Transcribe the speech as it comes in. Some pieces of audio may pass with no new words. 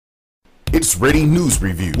It's Ready News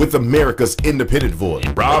Review with America's independent voice,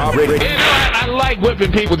 Rob Ready. You know, I like whipping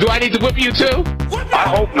people. Do I need to whip you too? I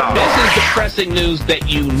hope not. This is the pressing news that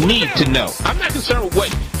you need to know. I'm not concerned with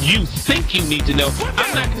what you think you need to know.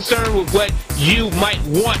 I'm not concerned with what you might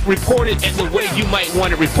want reported and the way you might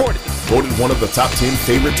want it reported. Voted one of the top 10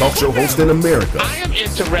 favorite talk show hosts in America. I am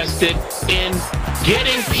interested in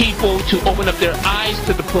getting people to open up their eyes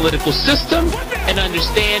to the political system and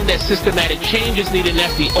understand that systematic change is needed, and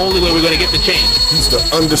that's the only way we're going to get the change. He's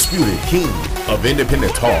the undisputed king of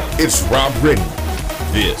independent talk. It's Rob Ready.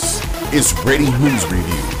 This is Ready News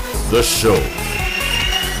Review, the show.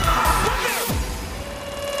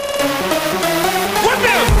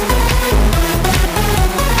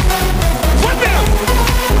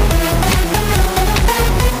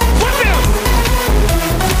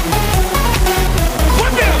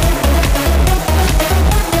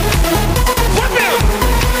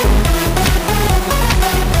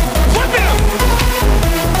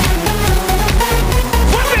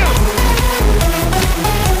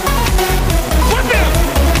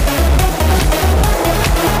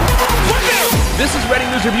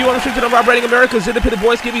 Review unrestricted on Rob Redding, America's independent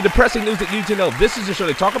voice, giving you the pressing news that you need to know. This is the show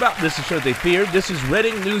they talk about. This is the show they fear. This is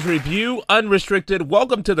Redding News Review Unrestricted.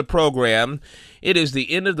 Welcome to the program. It is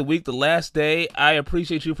the end of the week, the last day. I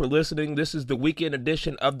appreciate you for listening. This is the weekend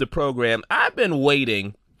edition of the program. I've been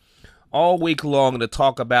waiting all week long to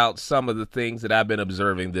talk about some of the things that I've been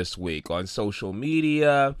observing this week on social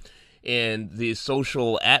media and the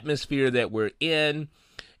social atmosphere that we're in.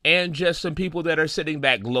 And just some people that are sitting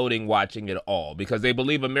back gloating watching it all because they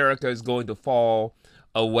believe America is going to fall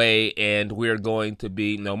away and we're going to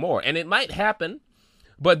be no more. And it might happen,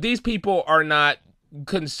 but these people are not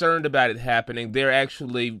concerned about it happening. They're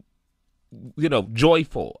actually,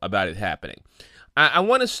 joyful about it happening. I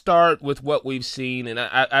want to start with what we've seen, and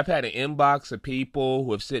I've had an inbox of people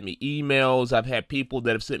who have sent me emails. I've had people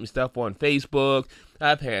that have sent me stuff on Facebook.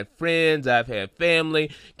 I've had friends. I've had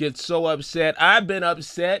family get so upset. I've been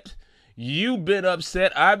upset. You've been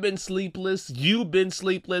upset. I've been sleepless. You've been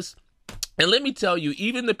sleepless. And let me tell you,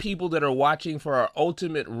 even the people that are watching for our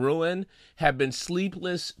ultimate ruin have been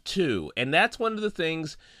sleepless too. And that's one of the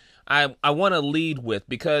things I want to lead with,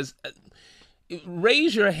 because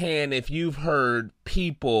raise your hand if you've heard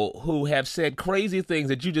people who have said crazy things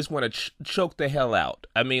that you just want to choke the hell out.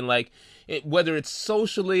 I mean, whether it's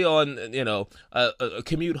socially on, a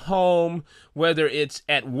commute home, whether it's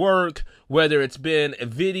at work, whether it's been a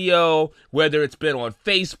video, whether it's been on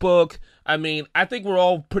Facebook. I mean, I think we're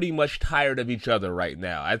all pretty much tired of each other right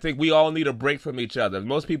now. I think we all need a break from each other.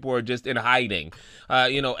 Most people are just in hiding.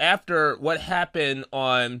 After what happened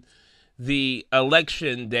on the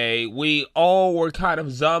election day, we all were kind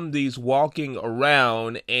of zombies walking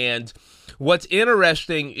around, and what's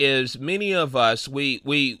interesting is many of us were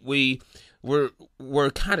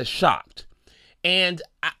kind of shocked. And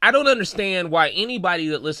I don't understand why anybody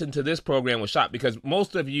that listened to this program was shocked, because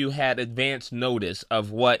most of you had advance notice of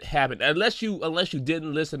what happened, unless you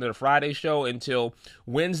didn't listen to the Friday show until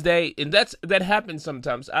Wednesday, and that happens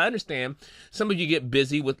sometimes. I understand some of you get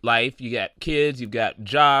busy with life. You got kids, you've got a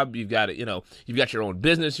job, you've got your own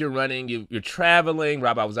business you're running, you're traveling.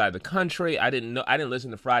 Rob, I was out of the country. I didn't listen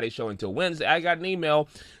to the Friday show until Wednesday. I got an email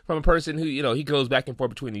from a person who he goes back and forth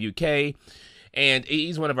between the UK. And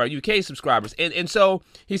he's one of our UK subscribers. And so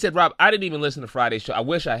he said, Rob, I didn't even listen to Friday's show. I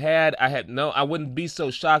wish I had. I wouldn't be so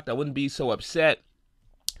shocked. I wouldn't be so upset.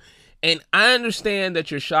 And I understand that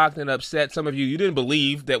you're shocked and upset. Some of you didn't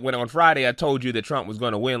believe that when on Friday I told you that Trump was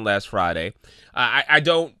going to win last Friday. I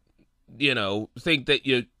don't, think that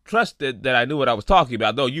you trusted that I knew what I was talking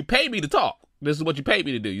about, though you pay me to talk. This is what you pay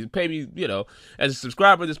me to do. You pay me, as a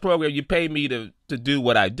subscriber to this program, you pay me to do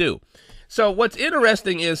what I do. So what's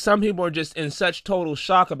interesting is some people are just in such total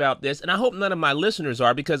shock about this, and I hope none of my listeners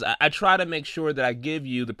are, because I try to make sure that I give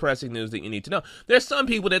you the pressing news that you need to know. There's some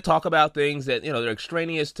people that talk about things that, they're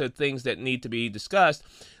extraneous to things that need to be discussed,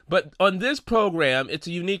 but on this program, it's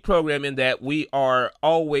a unique program in that we are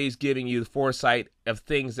always giving you the foresight of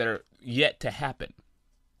things that are yet to happen.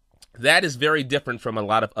 That is very different from a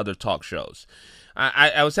lot of other talk shows.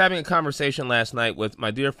 I was having a conversation last night with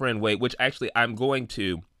my dear friend Wade, which actually I'm going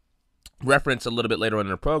to reference a little bit later on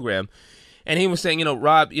in the program, and he was saying,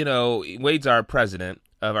 Rob, Wade's our president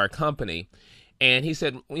of our company, and he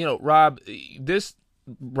said, Rob, this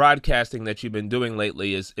broadcasting that you've been doing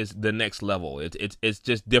lately is the next level. It's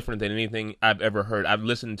just different than anything I've ever heard. I've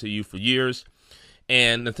listened to you for years,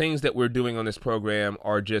 and the things that we're doing on this program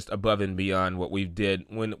are just above and beyond what we did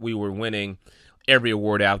when we were winning every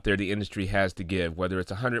award out there the industry has to give, whether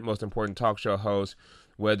it's 100 most important talk show hosts,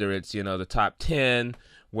 whether it's, the top 10,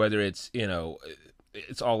 whether it's,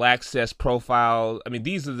 it's all access profile. I mean,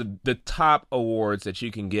 these are the top awards that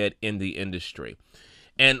you can get in the industry.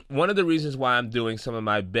 And one of the reasons why I'm doing some of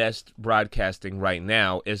my best broadcasting right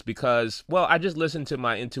now is because, well, I just listen to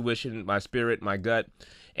my intuition, my spirit, my gut,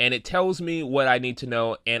 and it tells me what I need to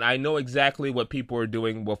know, and I know exactly what people are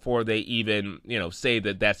doing before they even, say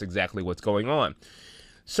that that's exactly what's going on.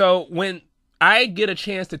 So when I get a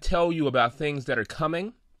chance to tell you about things that are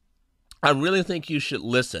coming, I really think you should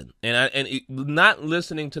listen. Not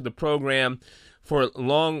listening to the program for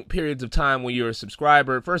long periods of time when you're a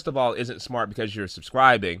subscriber, first of all, isn't smart because you're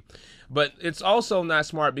subscribing. But it's also not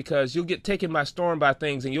smart because you'll get taken by storm by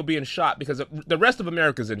things and you'll be in shock because the rest of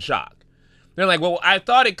America's in shock. They're like, well, I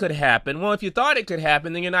thought it could happen. Well, if you thought it could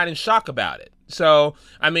happen, then you're not in shock about it. So,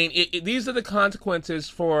 I mean, these are the consequences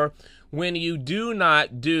for when you do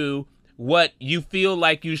not do what you feel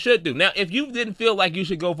like you should do. Now, if you didn't feel like you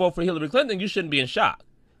should go vote for Hillary Clinton, you shouldn't be in shock.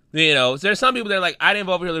 There's some people that are like, I didn't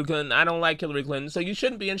vote for Hillary Clinton. I don't like Hillary Clinton. So you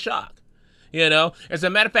shouldn't be in shock. As a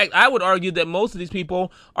matter of fact, I would argue that most of these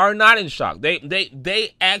people are not in shock.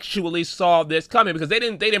 They actually saw this coming because they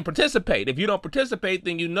didn't participate. If you don't participate,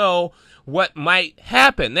 then you know what might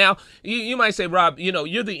happen. Now, you might say, Rob,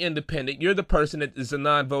 you're the independent. You're the person that is a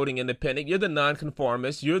non-voting independent. You're the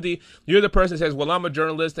non-conformist. You're the person that says, well, I'm a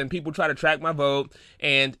journalist and people try to track my vote.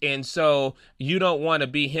 And so you don't want to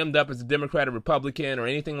be hemmed up as a Democrat or Republican or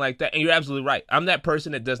anything like that. And you're absolutely right. I'm that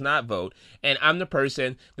person that does not vote. And I'm the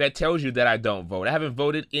person that tells you that I don't vote. I haven't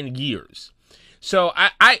voted in years. So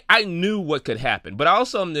I knew what could happen, but I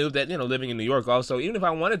also knew that, living in New York also, even if I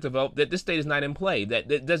wanted to vote, that this state is not in play,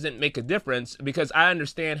 that doesn't make a difference because I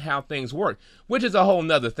understand how things work, which is a whole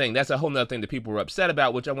nother thing. That's a whole nother thing that people were upset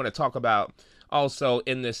about, which I want to talk about also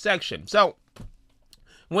in this section. So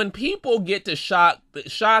when people get to shock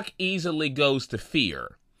easily goes to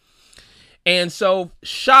fear. And so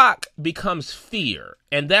shock becomes fear,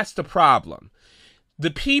 and that's the problem. The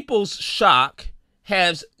people's shock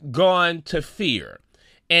has gone to fear.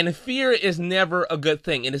 And fear is never a good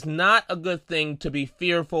thing. It is not a good thing to be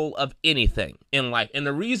fearful of anything in life. And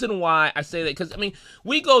the reason why I say that, because,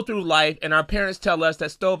 we go through life and our parents tell us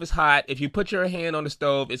that stove is hot. If you put your hand on the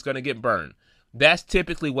stove, it's going to get burned. That's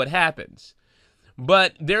typically what happens.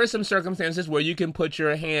 But there are some circumstances where you can put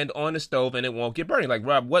your hand on the stove and it won't get burned. Like,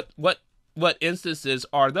 Rob, what instances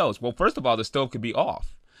are those? Well, first of all, the stove could be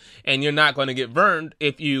off. And you're not going to get burned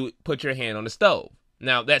if you put your hand on the stove.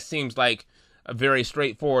 Now, that seems like a very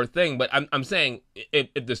straightforward thing, but I'm saying if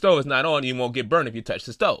the stove is not on, you won't get burned if you touch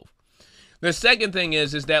the stove. The second thing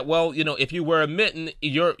is that, well, if you wear a mitten,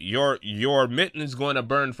 your mitten is going to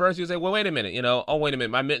burn first. You say, well, wait a minute, wait a minute,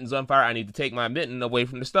 my mitten's on fire. I need to take my mitten away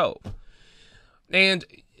from the stove. And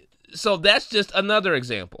so that's just another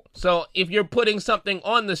example. So if you're putting something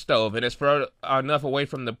on the stove and it's far enough away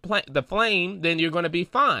from the flame, then you're going to be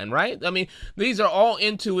fine, right? These are all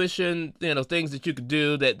intuition, things that you could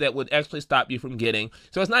do that would actually stop you from getting.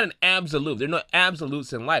 So it's not an absolute. There are no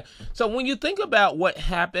absolutes in life. So when you think about what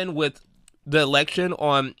happened with the election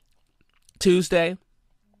on Tuesday,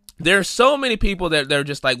 there are so many people that they're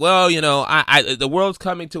just like, well, the world's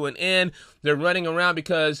coming to an end. They're running around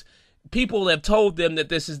because people have told them that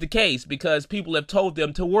this is the case, because people have told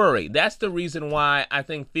them to worry. That's the reason why I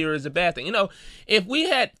think fear is a bad thing. If we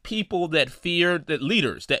had people that feared,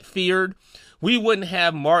 leaders that feared, we wouldn't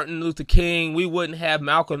have Martin Luther King. We wouldn't have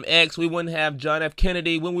Malcolm X. We wouldn't have John F.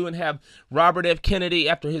 Kennedy. We wouldn't have Robert F. Kennedy.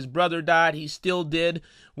 After his brother died, he still did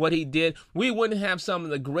what he did. We wouldn't have some of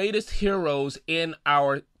the greatest heroes in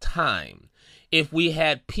our time if we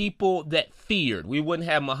had people that feared. We wouldn't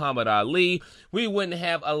have Muhammad Ali. We wouldn't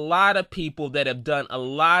have a lot of people that have done a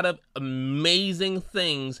lot of amazing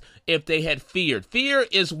things if they had feared. Fear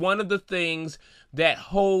is one of the things that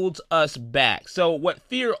holds us back. So what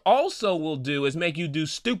fear also will do is make you do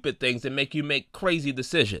stupid things and make you make crazy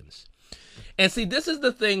decisions. And see, this is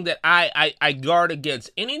the thing that I guard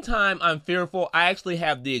against. Anytime I'm fearful, I actually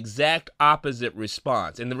have the exact opposite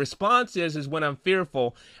response. And the response is when I'm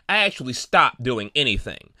fearful, I actually stop doing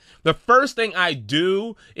anything. The first thing I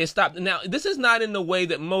do is stop. Now, this is not in the way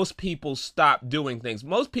that most people stop doing things.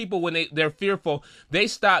 Most people, when they're fearful, they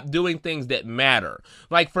stop doing things that matter.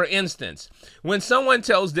 Like, for instance, when someone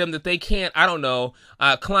tells them that they can't,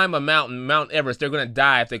 climb a mountain, Mount Everest, they're going to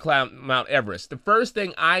die if they climb Mount Everest. The first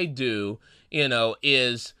thing I do,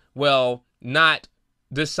 is, not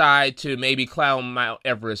decide to maybe climb Mount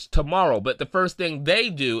Everest tomorrow. But the first thing they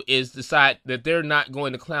do is decide that they're not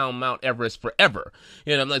going to climb Mount Everest forever.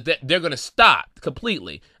 They're going to stop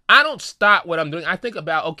completely. I don't stop what I'm doing. I think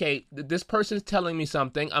about, okay, this person's telling me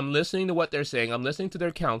something. I'm listening to what they're saying. I'm listening to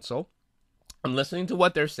their counsel. I'm listening to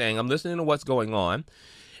what they're saying. I'm listening to what's going on.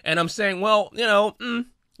 And I'm saying, well, you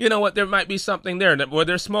know what, there might be something there. Where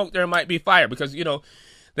there's smoke, there might be fire, because,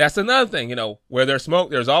 that's another thing, where there's smoke,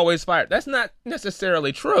 there's always fire. That's not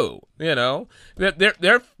necessarily true, there's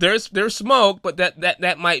smoke, but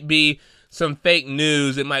that might be some fake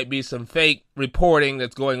news. It might be some fake reporting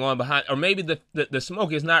that's going on behind, or maybe the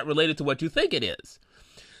smoke is not related to what you think it is.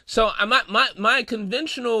 So my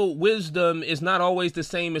conventional wisdom is not always the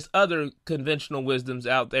same as other conventional wisdoms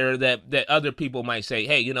out there that other people might say,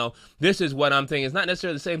 hey, this is what I'm thinking. It's not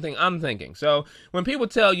necessarily the same thing I'm thinking. So when people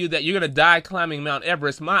tell you that you're going to die climbing Mount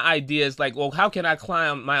Everest, my idea is like, well, how can I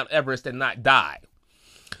climb Mount Everest and not die?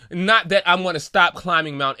 Not that I'm going to stop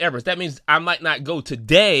climbing Mount Everest. That means I might not go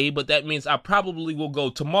today, but that means I probably will go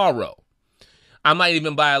tomorrow. I might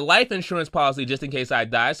even buy a life insurance policy just in case I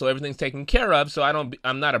die, so everything's taken care of, so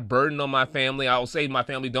I'm not a burden on my family. I will say to my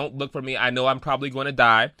family, don't look for me. I know I'm probably going to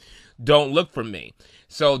die. Don't look for me.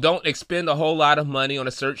 So don't expend a whole lot of money on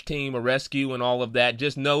a search team, a rescue, and all of that.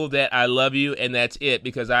 Just know that I love you, and that's it,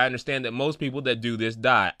 because I understand that most people that do this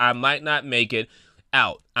die. I might not make it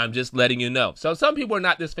out. I'm just letting you know. So some people are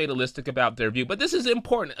not this fatalistic about their view, but this is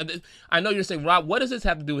important. I know you're saying, Rob, what does this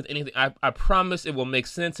have to do with anything? I promise it will make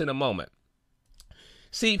sense in a moment.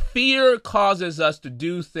 See, fear causes us to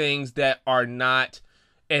do things that are not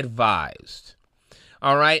advised.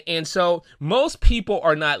 All right. And so most people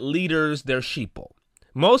are not leaders, they're sheeple.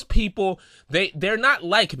 Most people, they're not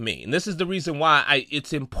like me. And this is the reason why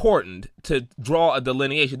it's important to draw a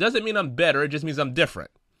delineation. It doesn't mean I'm better, it just means I'm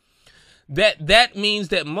different. That means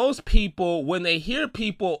that most people, when they hear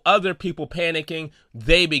other people panicking,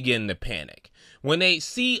 they begin to panic. When they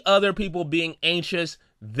see other people being anxious,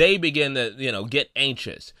 they begin to, get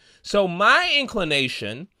anxious. So my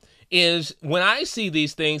inclination is, when I see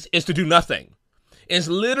these things, is to do nothing. It's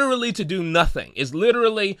literally to do nothing. It's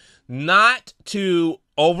literally not to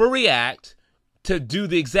overreact, to do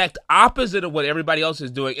the exact opposite of what everybody else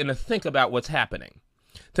is doing, and to think about what's happening.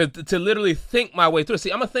 To literally think my way through.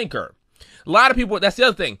 See, I'm a thinker. A lot of people, that's the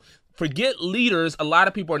other thing. Forget leaders, a lot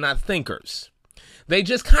of people are not thinkers. They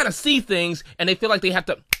just kind of see things, and they feel like they have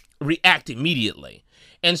to react immediately.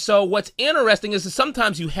 And so what's interesting is that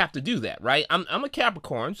sometimes you have to do that, right? I'm a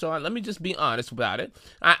Capricorn, so let me just be honest about it.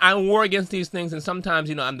 I war against these things, and sometimes,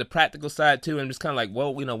 I'm the practical side too, and I'm just kind of like,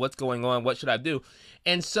 well, what's going on? What should I do?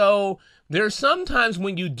 And so there's sometimes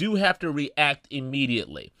when you do have to react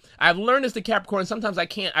immediately. I've learned as the Capricorn, sometimes I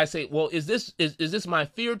can't. I say, well, is this my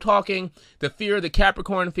fear talking? The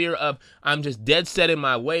Capricorn fear of I'm just dead set in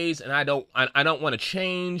my ways, and I don't want to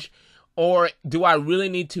change. Or do I really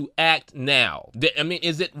need to act now? I mean,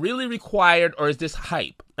 is it really required, or is this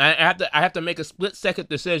hype? I have to make a split-second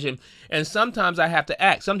decision, and sometimes I have to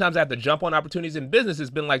act. Sometimes I have to jump on opportunities. In business, it's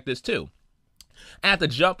been like this too. I have to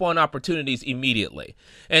jump on opportunities immediately.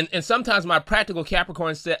 And sometimes my practical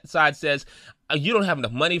Capricorn side says, you don't have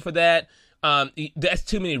enough money for that. That's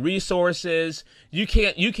too many resources. You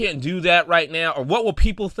can't do that right now. Or what will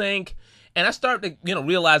people think? And I started to,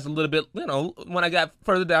 realize a little bit, when I got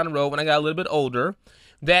further down the road, when I got a little bit older,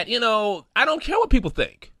 that, I don't care what people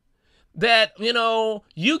think. That,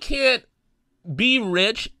 you can't be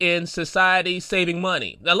rich in society saving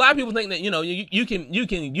money. A lot of people think that,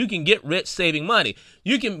 you can get rich saving money.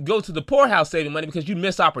 You can go to the poorhouse saving money because you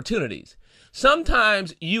miss opportunities.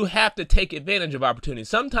 Sometimes you have to take advantage of opportunities.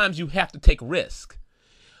 Sometimes you have to take risk.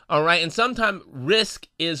 All right. And sometimes risk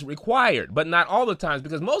is required, but not all the times,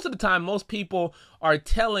 because most of the time, most people are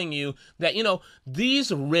telling you that,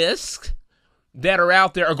 these risks that are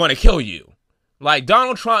out there are going to kill you. Like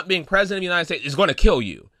Donald Trump being president of the United States is going to kill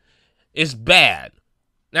you. It's bad.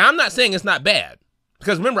 Now, I'm not saying it's not bad,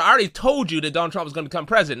 because remember, I already told you that Donald Trump was going to become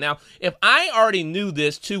president. Now, if I already knew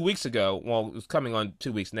this 2 weeks ago, well, it's coming on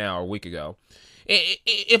 2 weeks now, or a week ago.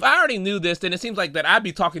 If I already knew this, then it seems like that I'd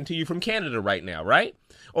be talking to you from Canada right now, right?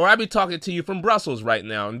 Or I'd be talking to you from Brussels right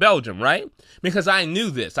now in Belgium, right? Because I knew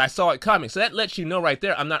this. I saw it coming. So that lets you know right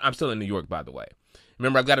there. I'm still in New York, by the way.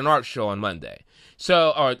 Remember, I've got an art show on Monday.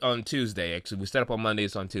 Or on Tuesday, actually. We set up on Monday,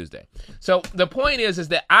 it's on Tuesday. So the point is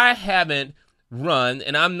that I haven't run,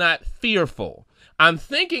 and I'm not fearful. I'm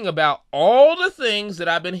thinking about all the things that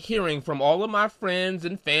I've been hearing from all of my friends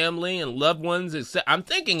and family and loved ones. I'm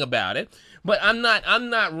thinking about it, but I'm not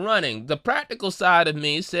running. The practical side of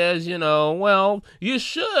me says, well, you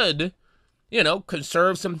should,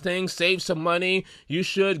 conserve some things, save some money. You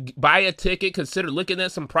should buy a ticket, consider looking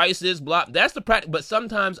at some prices, blah. That's the practical. But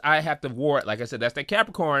sometimes I have to war. Like I said, that's that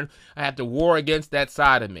Capricorn. I have to war against that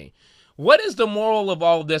side of me. What is the moral of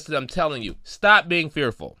all of this that I'm telling you? Stop being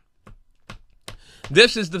fearful.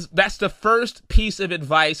 That's the first piece of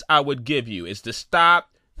advice I would give you, is to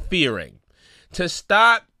stop fearing, to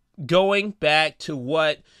stop going back to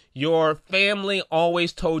what your family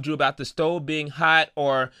always told you about the stove being hot,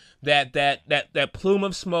 or that plume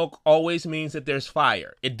of smoke always means that there's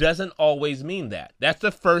fire. It doesn't always mean that. That's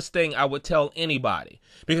the first thing I would tell anybody,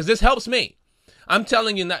 because this helps me. I'm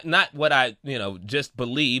telling you not what I, just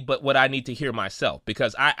believe, but what I need to hear myself,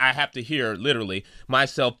 because I have to hear literally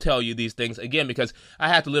myself tell you these things again, because I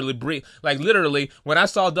have to literally breathe. Like literally, when I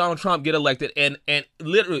saw Donald Trump get elected and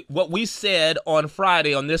literally what we said on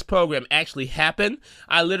Friday on this program actually happened,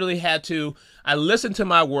 I literally I listened to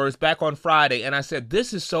my words back on Friday and I said,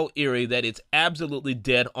 this is so eerie that it's absolutely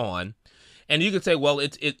dead on. And you could say, well,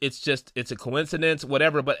 it's a coincidence,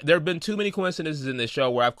 whatever, but there have been too many coincidences in this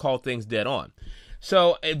show where I've called things dead on.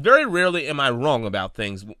 So very rarely am I wrong about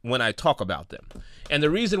things when I talk about them. And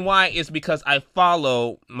the reason why is because I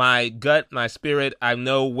follow my gut, my spirit. I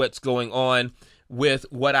know what's going on with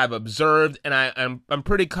what I've observed, and I'm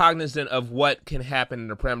pretty cognizant of what can happen in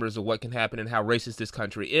the parameters of what can happen and how racist this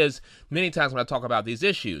country is many times when I talk about these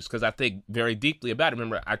issues, because I think very deeply about it.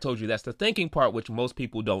 Remember, I told you that's the thinking part, which most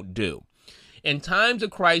people don't do. In times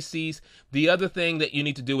of crises, the other thing that you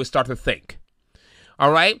need to do is start to think.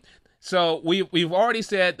 All right? So we've already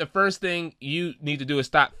said the first thing you need to do is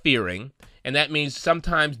stop fearing, and that means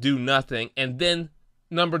sometimes do nothing. And then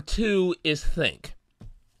number 2 is think.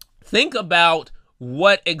 Think about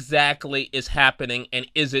what exactly is happening and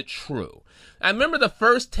is it true? I remember the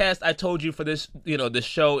first test I told you for this, this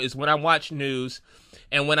show is when I watch news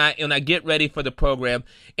and when I get ready for the program,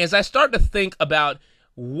 is I start to think about,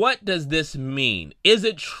 what does this mean? Is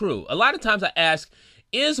it true? A lot of times I ask,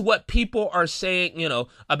 is what people are saying,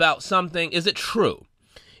 about something, is it true?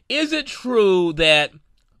 Is it true that,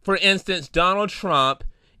 for instance, Donald Trump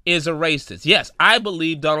is a racist? Yes, I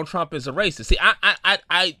believe Donald Trump is a racist. See,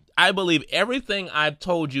 I believe everything I've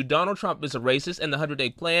told you. Donald Trump is a racist, and the 100-Day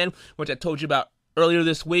Plan, which I told you about earlier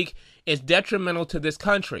this week, is detrimental to this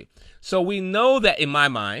country. So we know that in my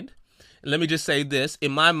mind, let me just say this,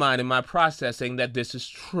 in my mind, in my processing, that this is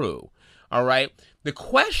true. All right? The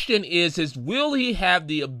question is will he have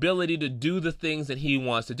the ability to do the things that he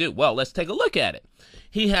wants to do? Well, let's take a look at it.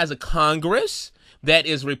 He has a Congress that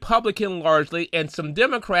is Republican largely, and some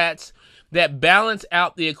Democrats that balance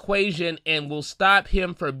out the equation and will stop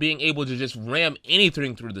him from being able to just ram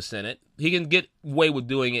anything through the Senate. He can get away with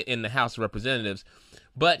doing it in the House of Representatives,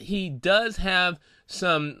 but he does have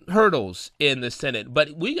some hurdles in the Senate.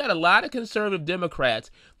 But we got a lot of conservative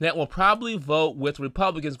Democrats that will probably vote with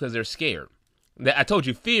Republicans because they're scared. I told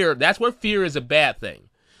you, fear, that's where fear is a bad thing.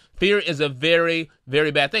 Fear is a very, very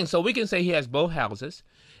bad thing. So we can say he has both houses.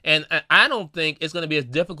 And I don't think it's going to be as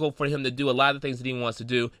difficult for him to do a lot of things that he wants to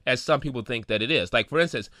do as some people think that it is. Like, for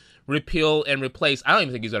instance, repeal and replace. I don't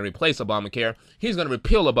even think he's going to replace Obamacare. He's going to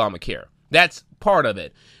repeal Obamacare. That's part of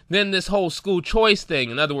it. Then this whole school choice thing.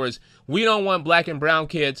 In other words, we don't want black and brown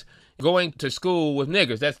kids going to school with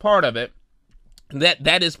niggers. That's part of it.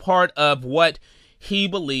 That is part of what he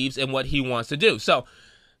believes and what he wants to do. So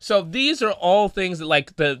these are all things that,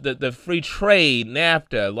 like the free trade,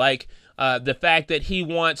 NAFTA, like the fact that he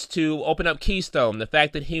wants to open up Keystone, the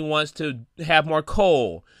fact that he wants to have more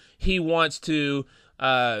coal, he wants to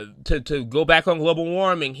go back on global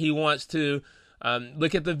warming, he wants to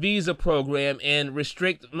look at the visa program and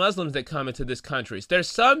restrict Muslims that come into this country. There's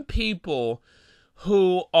some people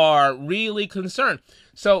who are really concerned.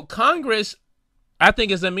 So Congress, I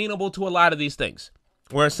think, is amenable to a lot of these things,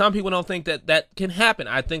 where some people don't think that that can happen.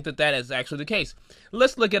 I think that that is actually the case.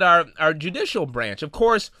 Let's look at our judicial branch. Of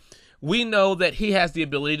course, we know that he has the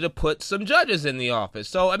ability to put some judges in the office.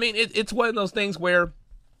 So, I mean, it's one of those things where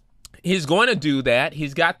he's going to do that.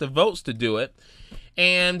 He's got the votes to do it.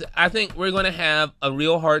 And I think we're going to have a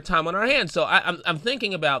real hard time on our hands. So I'm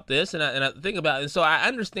thinking about this, and I think about it. And so I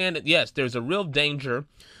understand that, yes, there's a real danger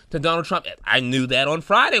to Donald Trump. I knew that on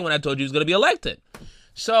Friday when I told you he was going to be elected.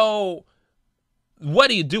 So what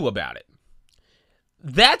do you do about it?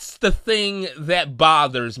 That's the thing that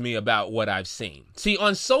bothers me about what I've seen. See,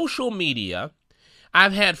 on social media,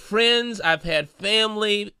 I've had friends, I've had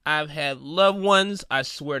family, I've had loved ones, I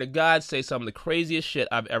swear to God, say some of the craziest shit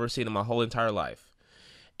I've ever seen in my whole entire life.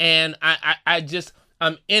 And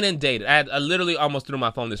I'm inundated. I literally almost threw my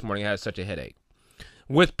phone this morning. I had such a headache.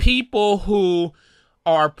 With people who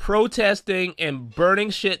are protesting and burning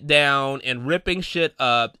shit down and ripping shit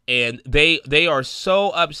up, and they are so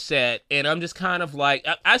upset. And I'm just kind of like,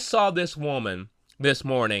 I saw this woman this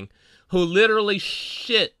morning who literally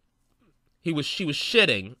shit. She was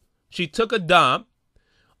shitting. She took a dump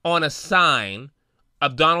on a sign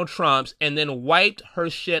of Donald Trump's and then wiped her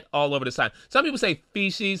shit all over the sign. Some people say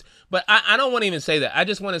feces, but I don't want to even say that. I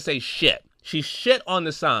just want to say shit. She shit on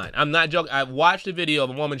the sign. I'm not joking. I watched a video of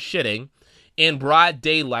a woman shitting in broad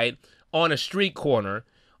daylight on a street corner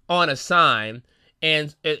on a sign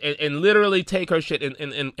and literally take her shit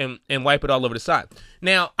and wipe it all over the sign.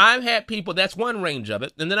 Now, I've had people, that's one range of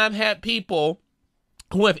it, and then I've had people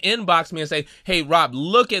who have inboxed me and say, hey, Rob,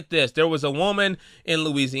 look at this. There was a woman in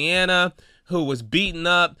Louisiana who was beaten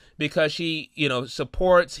up because she,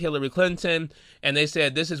 supports Hillary Clinton, and they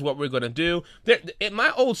said, this is what we're going to do. At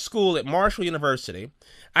my old school at Marshall University,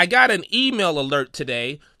 I got an email alert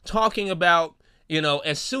today talking about,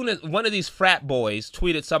 as soon as one of these frat boys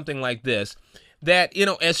tweeted something like this, that,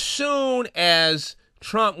 as soon as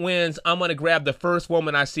Trump wins, I'm going to grab the first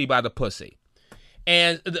woman I see by the pussy.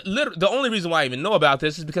 And the only reason why I even know about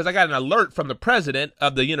this is because I got an alert from the president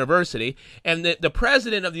of the university, and the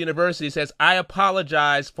president of the university says, I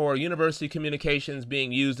apologize for university communications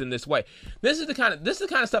being used in this way. This is the kind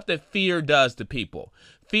of stuff that fear does to people.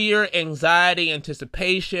 Fear, anxiety,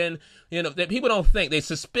 anticipation, that people don't think. They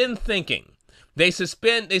suspend thinking. They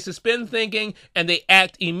suspend thinking, and they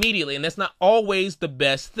act immediately, and that's not always the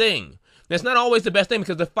best thing. That's not always the best thing,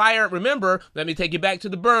 because the fire, remember, let me take you back to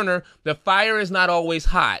the burner, the fire is not always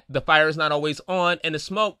hot. The fire is not always on, and the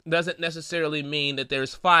smoke doesn't necessarily mean that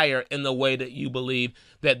there's fire in the way that you believe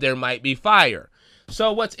that there might be fire.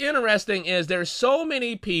 So what's interesting is there's so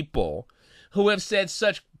many people who have said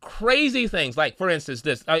such crazy things, like, for instance,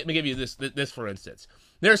 this. Let me give you this for instance.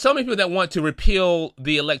 There are so many people that want to repeal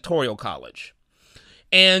the Electoral College.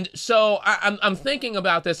 And so I'm thinking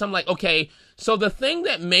about this. I'm like, okay, so the thing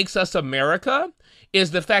that makes us America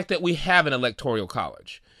is the fact that we have an electoral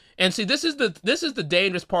college. And see, this is the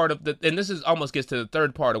dangerous part of and this is almost gets to the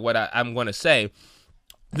third part of what I'm going to say.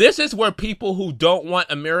 This is where people who don't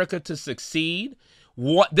want America to succeed,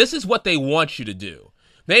 this is what they want you to do.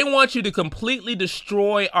 They want you to completely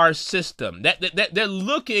destroy our system. That they're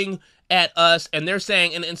looking at us and they're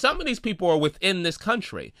saying, and some of these people are within this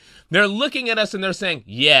country, they're looking at us and they're saying,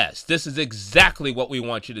 yes, this is exactly what we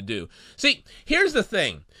want you to do. See, here's the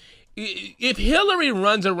thing. If Hillary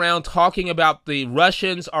runs around talking about the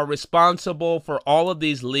Russians are responsible for all of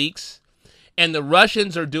these leaks, and the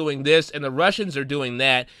Russians are doing this and the Russians are doing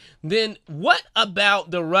that, then what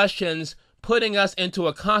about the Russians putting us into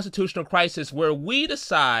a constitutional crisis where we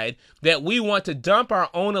decide that we want to dump our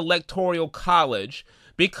own electoral college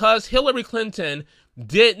because Hillary Clinton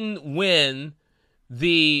didn't win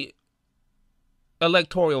the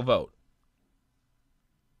electoral vote?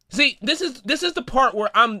 See, this is the part where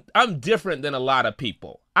I'm different than a lot of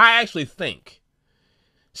people. I actually think.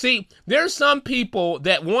 See, there's some people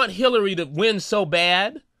that want Hillary to win so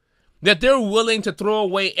bad that they're willing to throw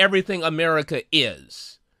away everything America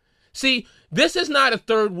is. See, this is not a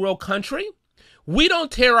third world country. We don't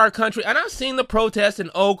tear our country. And I've seen the protests in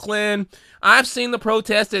Oakland. I've seen the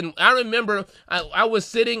protests. And I remember I was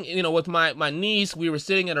sitting, with my niece. We were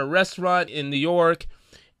sitting at a restaurant in New York.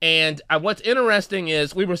 And what's interesting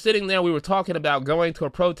is we were sitting there. We were talking about going to a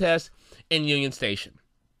protest in Union Station.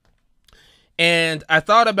 And I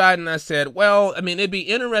thought about it and I said, well, it'd be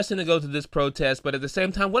interesting to go to this protest. But at the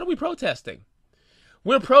same time, what are we protesting?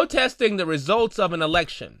 We're protesting the results of an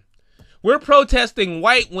election. We're protesting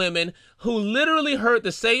white women who literally heard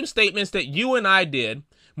the same statements that you and I did.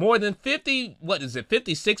 More than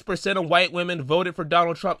 56% of white women voted for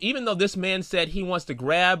Donald Trump, even though this man said he wants to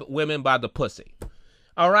grab women by the pussy.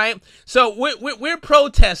 All right? So we're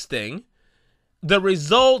protesting the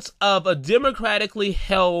results of a democratically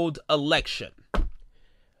held election.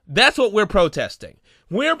 That's what we're protesting.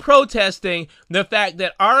 We're protesting the fact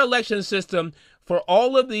that our election system for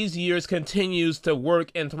all of these years continues to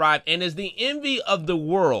work and thrive and is the envy of the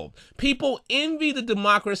world. People envy the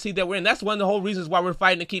democracy that we're in. That's one of the whole reasons why we're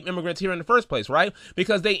fighting to keep immigrants here in the first place, right?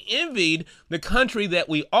 Because they envied the country that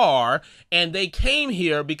we are, and they came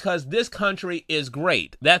here because this country is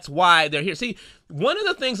great. That's why they're here. See, one of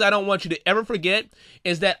the things I don't want you to ever forget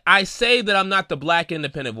is that I say that I'm not the black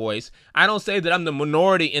independent voice. I don't say that I'm the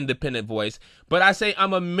minority independent voice, but I say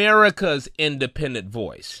I'm America's independent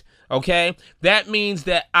voice. Okay, that means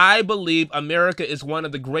that I believe America is one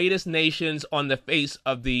of the greatest nations on the face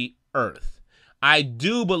of the earth. I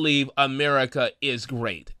do believe America is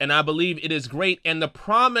great, and I believe it is great, and the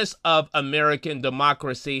promise of American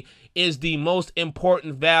democracy is the most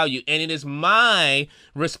important value, and it is my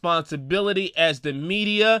responsibility as the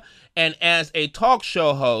media and as a talk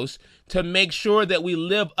show host to make sure that we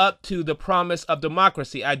live up to the promise of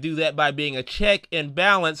democracy. I do that by being a check and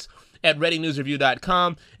balance at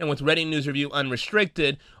ReadyNewsReview.com and with Ready News Review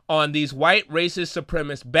Unrestricted on these white racist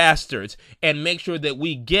supremacist bastards, and make sure that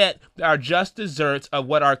we get our just desserts of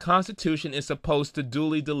what our Constitution is supposed to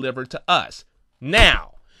duly deliver to us.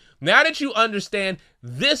 Now, Now that you understand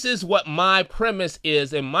this is what my premise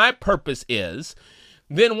is and my purpose is,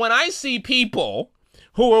 then when I see people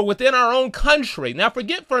who are within our own country, now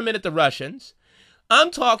forget for a minute the Russians,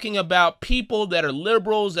 I'm talking about people that are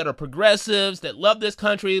liberals, that are progressives, that love this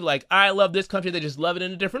country like I love this country, they just love it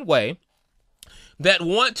in a different way, that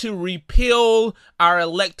want to repeal our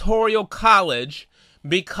electoral college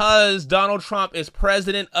because Donald Trump is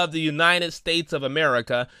president of the United States of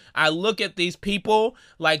America. I look at these people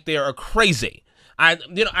like they're crazy. I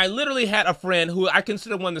literally had a friend who I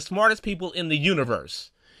consider one of the smartest people in the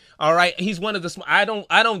universe. All right, he's one of the. I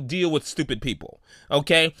don't deal with stupid people.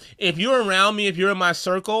 Okay, if you're around me, if you're in my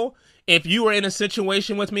circle, if you are in a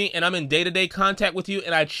situation with me and I'm in day-to-day contact with you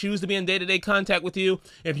and I choose to be in day-to-day contact with you,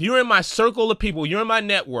 if you're in my circle of people, you're in my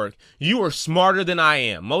network, you are smarter than I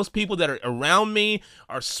am. Most people that are around me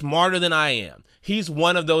are smarter than I am. He's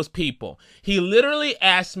one of those people. He literally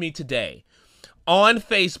asked me today on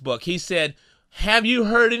Facebook, he said, have you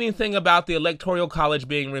heard anything about the Electoral College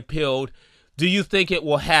being repealed? Do you think it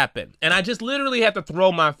will happen? And I just literally had to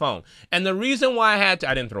throw my phone. And the reason why I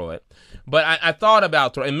didn't throw it, but I thought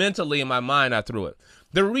about throwing it. Mentally in my mind, I threw it.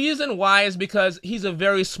 The reason why is because he's a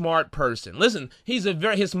very smart person. Listen,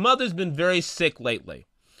 his mother's been very sick lately.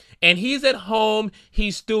 And he's at home,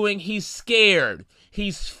 he's scared,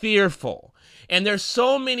 he's fearful. And there's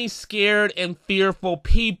so many scared and fearful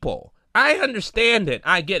people. I understand it.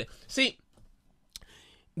 I get it. See,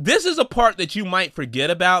 this is a part that you might forget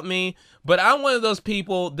about me, but I'm one of those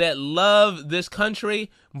people that love this country,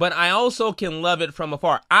 but I also can love it from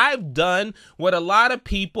afar. I've done what a lot of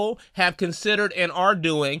people have considered and are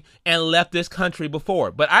doing and left this country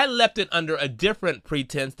before, but I left it under a different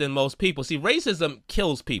pretense than most people. See, racism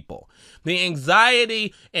kills people. The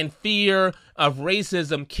anxiety and fear of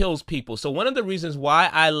racism kills people. So one of the reasons why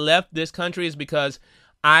I left this country is because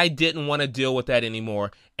I didn't want to deal with that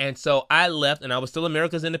anymore. And so I left, and I was still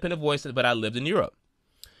America's independent voice, but I lived in Europe.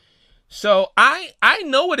 So I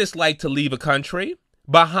know what it's like to leave a country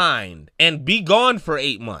behind and be gone for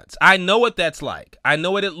 8 months. I know what that's like. I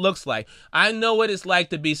know what it looks like. I know what it's like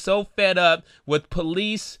to be so fed up with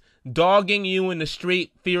police dogging you in the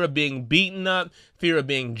street, fear of being beaten up, fear of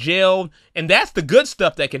being jailed. And that's the good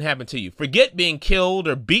stuff that can happen to you. Forget being killed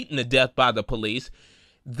or beaten to death by the police.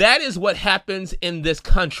 That is what happens in this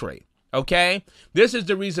country, okay? This is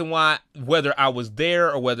the reason why, whether I was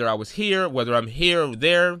there or whether I was here, whether I'm here or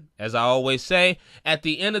there, as I always say, at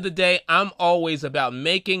the end of the day, I'm always about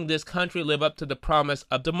making this country live up to the promise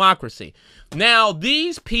of democracy. Now,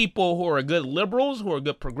 these people who are good liberals, who are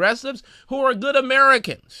good progressives, who are good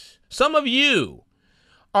Americans, some of you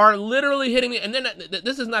are literally hitting me, and then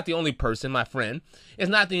this is not the only person, my friend.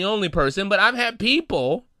 It's not the only person, but I've had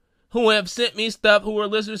people who have sent me stuff, who are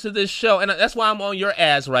listeners to this show. And that's why I'm on your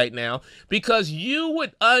ass right now, because you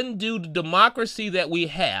would undo the democracy that we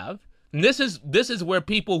have. And this is where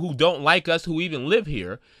people who don't like us, who even live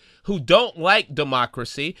here, who don't like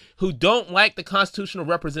democracy, who don't like the constitutional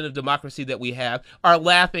representative democracy that we have, are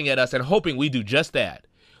laughing at us and hoping we do just that.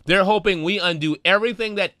 They're hoping we undo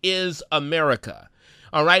everything that is America.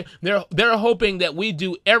 All right, they're hoping that we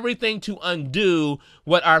do everything to undo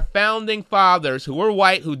what our founding fathers, who were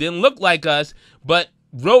white, who didn't look like us, but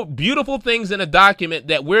wrote beautiful things in a document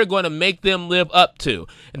that we're going to make them live up to,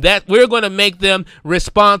 that we're going to make them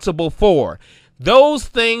responsible for. Those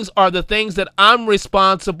things are the things that I'm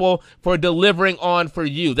responsible for delivering on for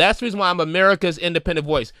you. That's the reason why I'm America's independent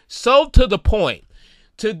voice. So to the point.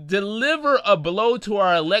 To deliver a blow to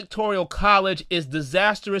our electoral college is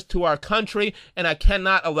disastrous to our country, and I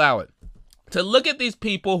cannot allow it. To look at these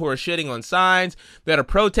people who are shitting on signs, that are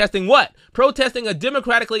protesting what? Protesting a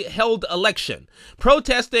democratically held election.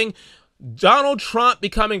 Protesting Donald Trump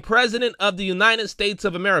becoming president of the United States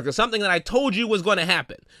of America, something that I told you was going to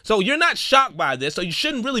happen. So you're not shocked by this, so you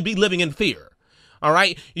shouldn't really be living in fear. All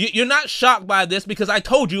right? You're not shocked by this because I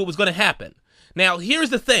told you it was going to happen. Now,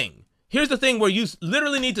 here's the thing. Here's the thing where you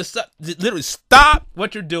literally need to literally stop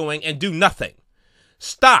what you're doing and do nothing.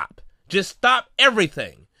 Stop. Just stop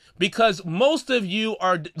everything. Because most of you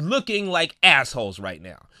are looking like assholes right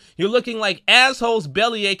now. You're looking like assholes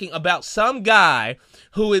bellyaching about some guy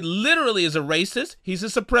who literally is a racist. He's a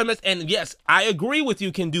supremacist. And yes, I agree with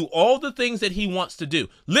you, can do all the things that he wants to do.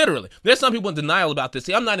 Literally. There's some people in denial about this.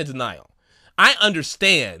 See, I'm not in denial. I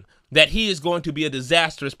understand that he is going to be a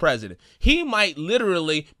disastrous president. He might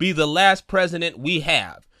literally be the last president we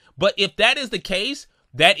have. But if that is the case,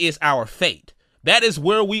 that is our fate. That is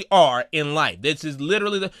where we are in life. This is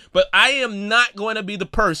literally but I am not going to be the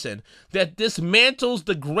person that dismantles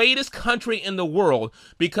the greatest country in the world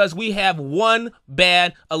because we have one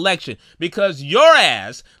bad election. Because your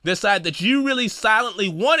ass decided that you really silently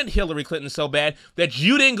wanted Hillary Clinton so bad that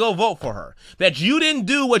you didn't go vote for her. That you didn't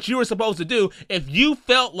do what you were supposed to do if you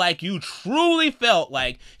felt like, you truly felt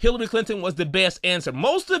like Hillary Clinton was the best answer.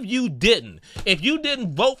 Most of you didn't. If you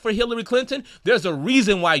didn't vote for Hillary Clinton, there's a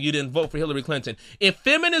reason why you didn't vote for Hillary Clinton. If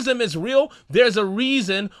feminism is real, there's a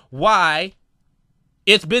reason why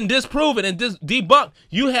it's been disproven and debunked.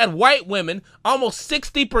 You had white women, almost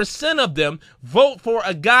 60% of them, vote for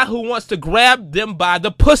a guy who wants to grab them by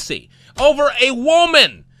the pussy over a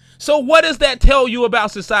woman. So what does that tell you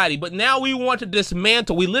about society? But now we want to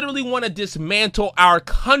dismantle. We literally want to dismantle our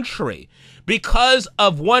country because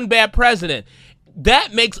of one bad president.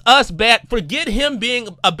 That makes us bad. Forget him being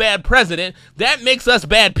a bad president. That makes us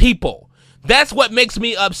bad people. That's what makes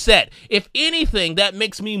me upset. If anything, that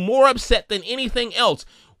makes me more upset than anything else.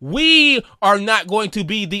 We are not going to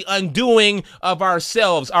be the undoing of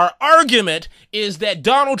ourselves. Our argument is that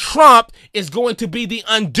Donald Trump is going to be the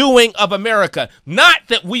undoing of America, not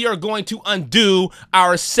that we are going to undo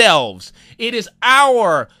ourselves. It is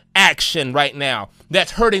our action right now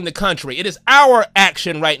that's hurting the country. It is our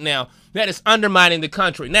action right now that is undermining the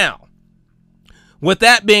country. Now, with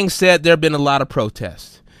that being said, there have been a lot of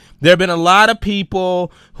protests. There have been a lot of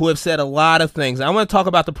people who have said a lot of things. I want to talk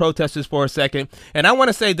about the protesters for a second. And I want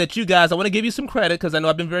to say that you guys, I want to give you some credit because I know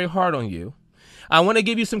I've been very hard on you. I want to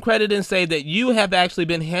give you some credit and say that you have actually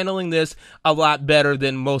been handling this a lot better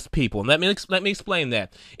than most people. Let me explain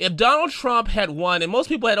that. If Donald Trump had won, and most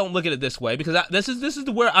people don't look at it this way, because this is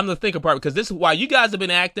where I'm the thinker part, because this is why you guys have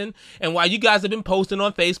been acting, and why you guys have been posting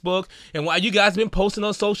on Facebook, and why you guys have been posting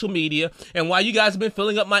on social media, and why you guys have been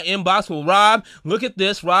filling up my inbox with, Rob, look at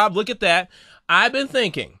this, Rob, look at that. I've been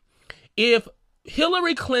thinking, if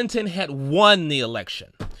Hillary Clinton had won the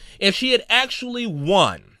election, if she had actually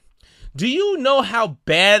won, do you know how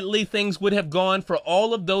badly things would have gone for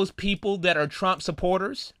all of those people that are Trump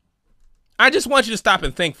supporters? I just want you to stop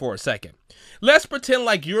and think for a second. Let's pretend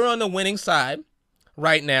like you're on the winning side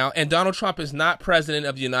right now and Donald Trump is not president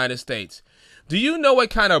of the United States. Do you know what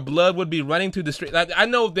kind of blood would be running through the street? I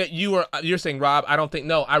know that you're saying, Rob, I don't think,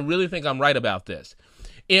 no, I really think I'm right about this.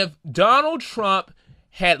 If Donald Trump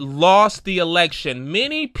had lost the election,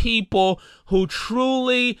 many people who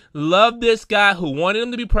truly loved this guy, who wanted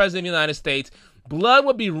him to be president of the United States, blood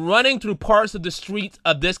would be running through parts of the streets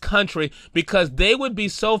of this country because they would be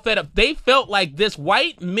so fed up. They felt like this,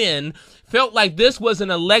 white men felt like this was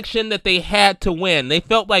an election that they had to win. They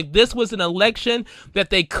felt like this was an election that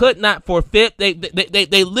they could not forfeit. They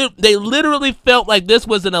literally felt like this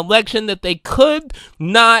was an election that they could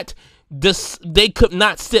not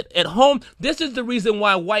sit at home. This is the reason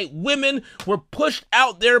why white women were pushed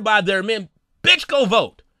out there by their men. Bitch, go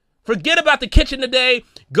vote. Forget about the kitchen today.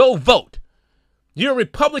 Go vote. You're a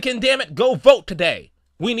Republican, damn it. Go vote today.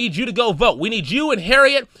 We need you to go vote. We need you and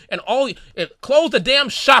Harriet and close the damn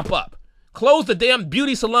shop up. Close the damn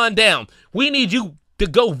beauty salon down. We need you to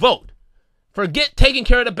go vote. Forget taking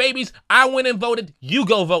care of the babies. I went and voted. You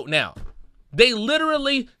go vote now. They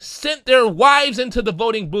literally sent their wives into the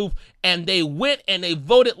voting booth and they went and they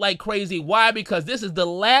voted like crazy. Why? Because this is the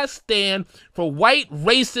last stand for white,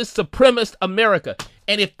 racist, supremacist America.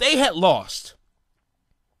 And if they had lost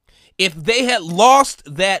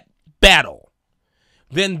that battle,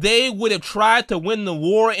 then they would have tried to win the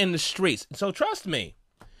war in the streets. So trust me,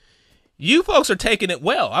 you folks are taking it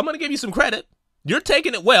well. I'm going to give you some credit. You're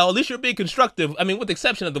taking it well. At least you're being constructive. I mean, with the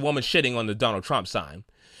exception of the woman shitting on the Donald Trump sign.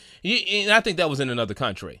 And I think that was in another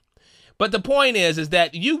country. But the point is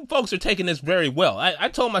that you folks are taking this very well. I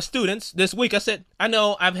told my students this week, I said, I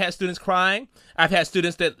know I've had students crying. I've had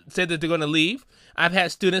students that said that they're going to leave. I've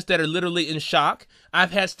had students that are literally in shock.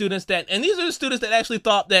 I've had students and these are the students that actually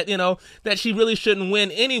thought that, that she really shouldn't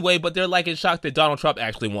win anyway, but they're like in shock that Donald Trump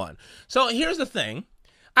actually won. So here's the thing.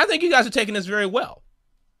 I think you guys are taking this very well.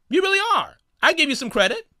 You really are. I give you some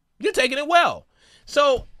credit. You're taking it well.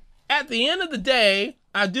 So at the end of the day,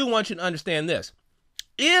 I do want you to understand this.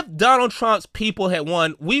 If Donald Trump's people had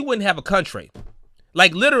won, we wouldn't have a country.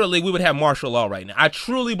 Like literally, we would have martial law right now. I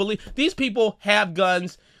truly believe these people have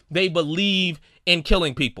guns. They believe in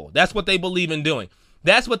killing people. That's what they believe in doing.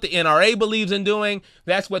 That's what the NRA believes in doing.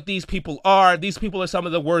 That's what these people are. These people are some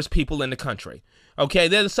of the worst people in the country. Okay,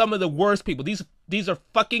 they're some of the worst people. These are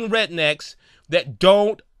fucking rednecks that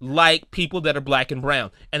don't like people that are black and brown.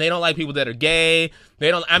 And they don't like people that are gay.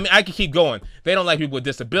 I could keep going. They don't like people with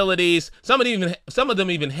disabilities. Some of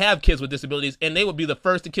them even have kids with disabilities, and they would be the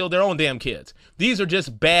first to kill their own damn kids. These are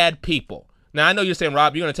just bad people. Now, I know you're saying,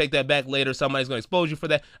 Rob, you're going to take that back later. Somebody's going to expose you for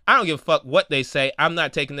that. I don't give a fuck what they say. I'm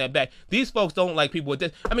not taking that back. These folks don't like people with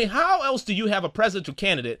this. I mean, how else do you have a presidential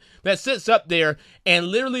candidate that sits up there and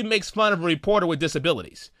literally makes fun of a reporter with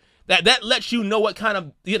disabilities? That lets you know what kind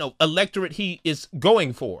of, electorate he is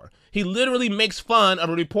going for. He literally makes fun of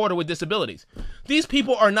a reporter with disabilities. These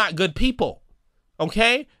people are not good people,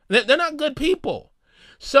 okay? They're not good people.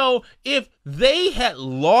 So if they had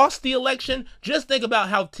lost the election, just think about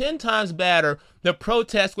how 10 times badder the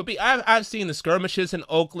protest would be. I've seen the skirmishes in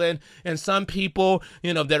Oakland, and some people,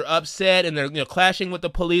 they're upset and they're clashing with the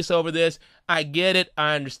police over this. I get it.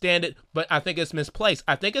 I understand it. But I think it's misplaced.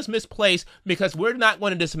 I think it's misplaced because we're not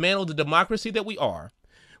going to dismantle the democracy that we are.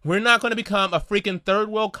 We're not going to become a freaking third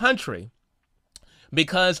world country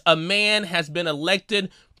because a man has been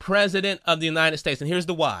elected president of the United States. And here's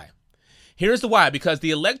the why. Here's the why. Because the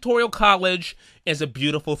Electoral College is a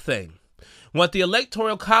beautiful thing. What the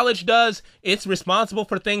Electoral College does, it's responsible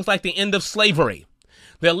for things like the end of slavery.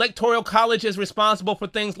 The Electoral College is responsible for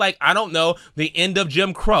things like, the end of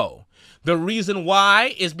Jim Crow. The reason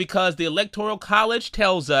why is because the Electoral College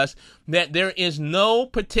tells us that there is no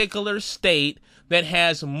particular state that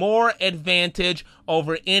has more advantage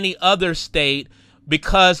over any other state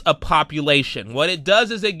because of population. What it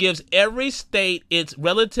does is it gives every state its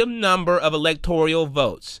relative number of electoral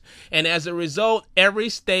votes. And as a result, every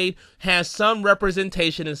state has some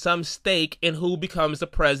representation and some stake in who becomes the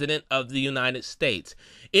president of the United States.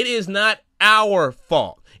 It is not our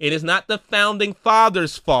fault. It is not the founding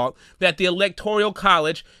fathers' fault that the Electoral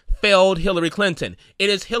College failed Hillary Clinton.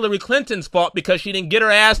 It is Hillary Clinton's fault because she didn't get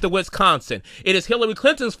her ass to Wisconsin. It is Hillary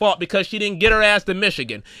Clinton's fault because she didn't get her ass to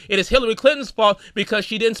Michigan. It is Hillary Clinton's fault because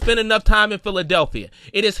she didn't spend enough time in Philadelphia.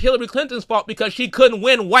 It is Hillary Clinton's fault because she couldn't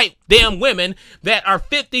win white damn women that are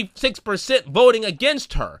 56% voting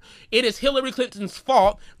against her. It is Hillary Clinton's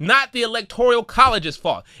fault, not the Electoral College's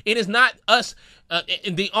fault. It is not us.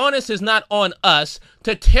 The onus is not on us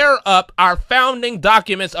to tear up our founding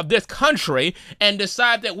documents of this country and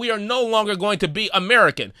decide that we are no longer going to be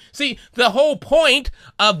American. See, the whole point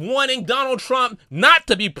of wanting Donald Trump not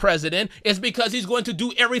to be president is because he's going to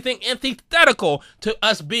do everything antithetical to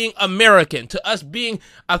us being American, to us being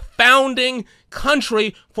a founding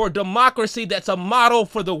country for democracy that's a model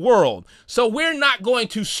for the world. So we're not going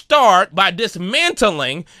to start by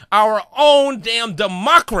dismantling our own damn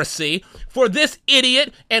democracy for this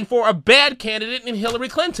idiot and for a bad candidate in Hillary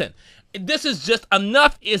Clinton. This is just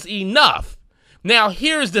enough is enough. Now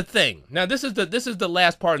here's the thing. Now this is the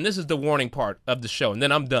last part, and this is the warning part of the show, and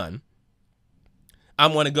then I'm done.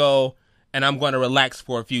 I'm going to go and I'm going to relax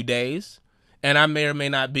for a few days. And I may or may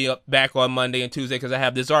not be back on Monday and Tuesday because I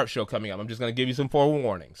have this art show coming up. I'm just going to give you some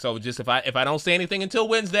forewarning. So just if I don't say anything until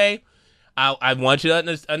Wednesday, I want you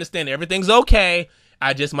to understand everything's okay.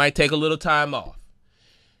 I just might take a little time off.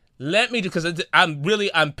 Because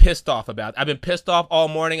I'm pissed off about it. I've been pissed off all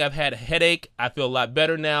morning. I've had a headache. I feel a lot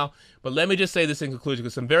better now. But let me just say this in conclusion,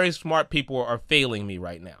 because some very smart people are failing me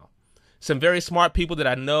right now. Some very smart people that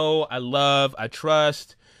I know, I love, I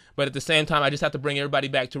trust. But at the same time, I just have to bring everybody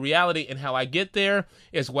back to reality. And how I get there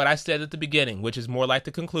is what I said at the beginning, which is more like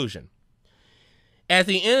the conclusion. At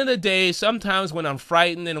the end of the day, sometimes when I'm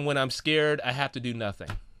frightened and when I'm scared, I have to do nothing.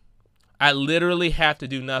 I literally have to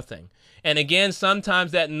do nothing. And again,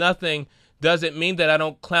 sometimes that nothing doesn't mean that I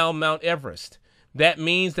don't climb Mount Everest. That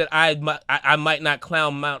means that I might not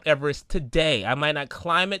climb Mount Everest today. I might not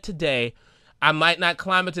climb it today. I might not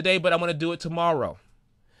climb it today, but I'm going to do it tomorrow.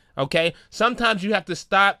 Okay? Sometimes you have to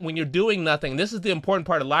stop when you're doing nothing. This is the important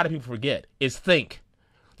part a lot of people forget, is think.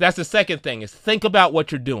 That's the second thing, is think about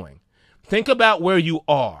what you're doing. Think about where you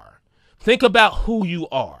are. Think about who you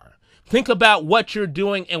are. Think about what you're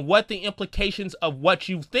doing and what the implications of what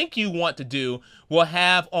you think you want to do will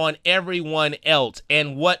have on everyone else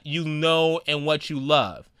and what you know and what you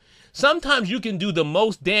love. Sometimes you can do the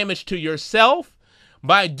most damage to yourself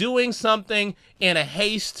by doing something in a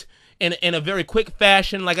haste, in a very quick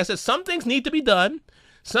fashion. Like I said, some things need to be done.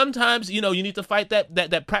 Sometimes, you need to fight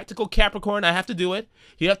that practical Capricorn. I have to do it.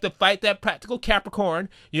 You have to fight that practical Capricorn.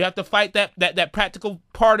 You have to fight that practical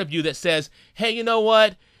part of you that says, hey, you know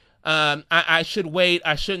what? I should wait.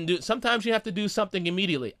 I shouldn't do it. Sometimes you have to do something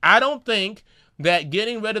immediately. I don't think that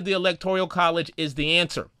getting rid of the Electoral College is the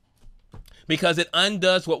answer, because it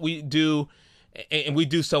undoes what we do and we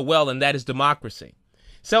do so well, and that is democracy.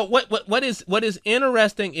 So what is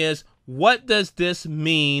interesting is, what does this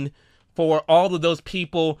mean for all of those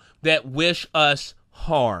people that wish us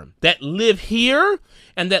harm, that live here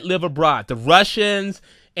and that live abroad, the Russians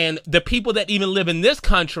and the people that even live in this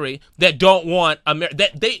country that don't want America,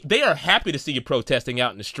 that they are happy to see you protesting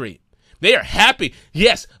out in the street. They are happy.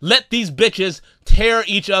 Yes, let these bitches tear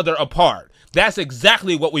each other apart. That's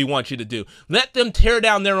exactly what we want you to do. Let them tear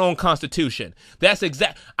down their own constitution.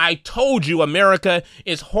 I told you America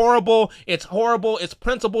is horrible. It's horrible. Its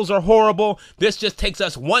principles are horrible. This just takes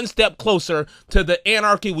us one step closer to the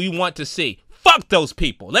anarchy we want to see. Fuck those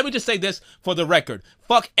people. Let me just say this for the record.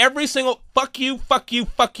 Fuck you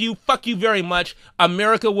very much.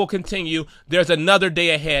 America will continue. There's another day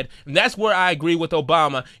ahead. And that's where I agree with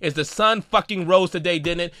Obama, is the sun fucking rose today,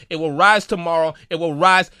 didn't it? It will rise tomorrow. It will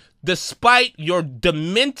rise. Despite your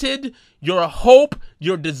demented, your hope,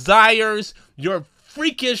 your desires, your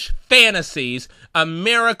freakish fantasies,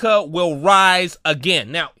 America will rise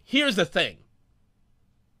again. Now, here's the thing.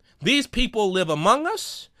 These people live among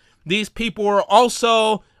us. These people are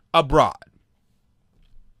also abroad.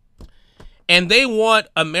 And they want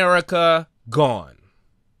America gone.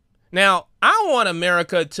 Now, I want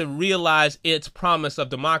America to realize its promise of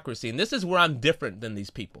democracy. And this is where I'm different than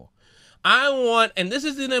these people. And this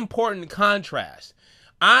is an important contrast,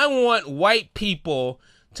 I want white people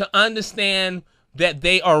to understand that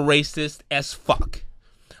they are racist as fuck.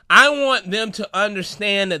 I want them to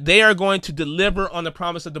understand that they are going to deliver on the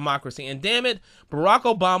promise of democracy. And damn it, Barack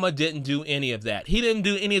Obama didn't do any of that. He didn't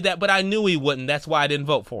do any of that, but I knew he wouldn't. That's why I didn't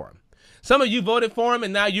vote for him. Some of you voted for him,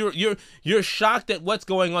 and now you're shocked at what's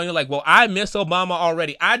going on. You're like, well, I miss Obama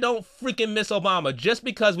already. I don't freaking miss Obama. Just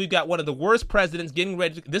because we've got one of the worst presidents getting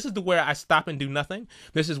ready. This is where I stop and do nothing.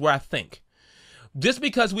 This is where I think. Just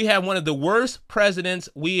because we have one of the worst presidents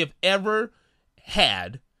we have ever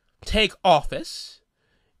had take office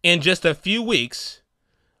in just a few weeks,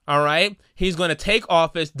 all right? He's going to take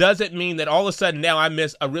office. Doesn't mean that all of a sudden now I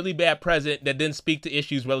miss a really bad president that didn't speak to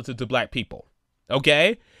issues relative to black people,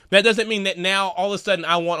 okay? That doesn't mean that now all of a sudden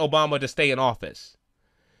I want Obama to stay in office.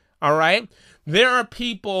 All right? There are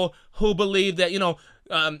people who believe that,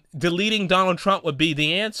 deleting Donald Trump would be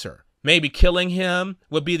the answer. Maybe killing him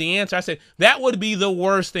would be the answer. I said, that would be the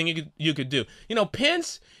worst thing you could do.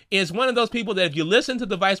 Pence is one of those people that if you listen to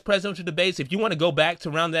the vice presidential debates, if you want to go back to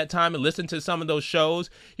around that time and listen to some of those shows,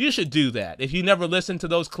 you should do that. If you never listened to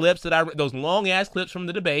those clips those long ass clips from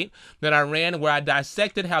the debate that I ran, where I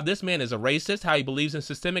dissected how this man is a racist, how he believes in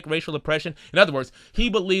systemic racial oppression. In other words, he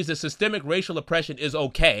believes that systemic racial oppression is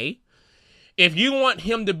okay. If you want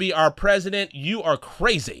him to be our president, you are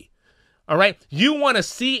crazy. All right? You want to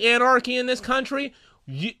see anarchy in this country?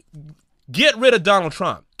 Get rid of Donald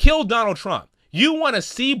Trump. Kill Donald Trump. You want to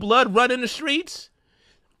see blood run in the streets?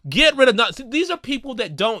 Get rid of... These are people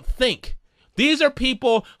that don't think. These are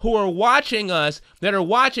people who are watching us, that are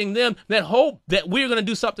watching them, that hope that we're going to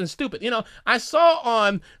do something stupid. I saw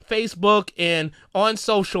on Facebook and on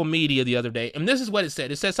social media the other day, and this is what it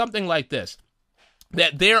said. It said something like this,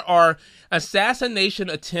 that there are assassination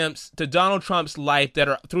attempts to Donald Trump's life that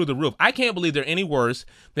are through the roof. I can't believe they're any worse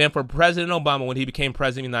than for President Obama when he became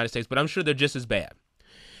president of the United States, but I'm sure they're just as bad.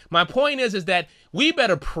 My point is that we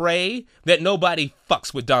better pray that nobody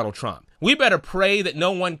fucks with Donald Trump. We better pray that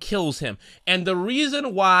no one kills him. And the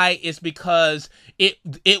reason why is because it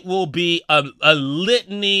will be a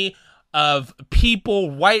litany of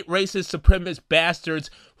people, white racist supremacist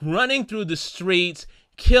bastards, running through the streets,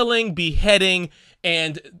 killing, beheading,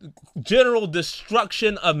 and general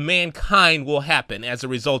destruction of mankind will happen as a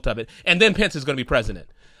result of it. And then Pence is going to be president.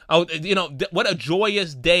 Oh, what a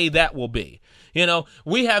joyous day that will be.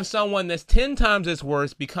 We have someone that's 10 times as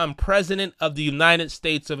worse become president of the United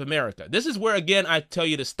States of America. This is where, again, I tell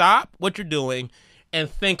you to stop what you're doing and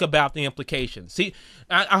think about the implications. See,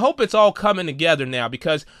 I hope it's all coming together now,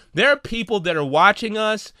 because there are people that are watching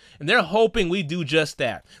us and they're hoping we do just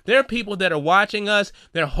that. There are people that are watching us,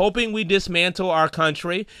 they're hoping we dismantle our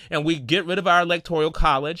country and we get rid of our electoral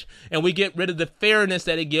college and we get rid of the fairness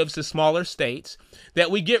that it gives to smaller states,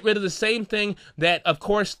 that we get rid of the same thing that, of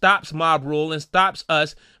course, stops mob rule and stops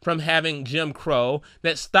us from having Jim Crow,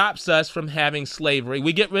 that stops us from having slavery.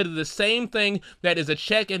 We get rid of the same thing that is a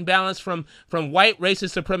check and balance from white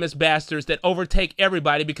racist supremacist bastards that overtake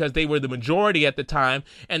everybody because they were the majority at the time,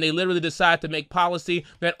 and they literally decide to make policy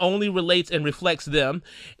that only relates and reflects them.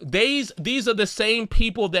 These are the same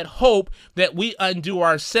people that hope that we undo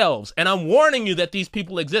ourselves. And I'm warning you that these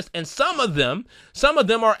people exist, and some of them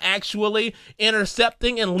are actually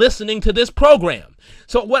intercepting and listening to this program.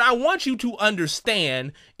 So what I want you to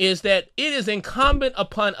understand is that it is incumbent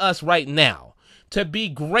upon us right now to be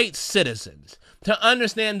great citizens, to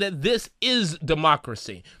understand that this is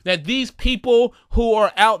democracy, that these people who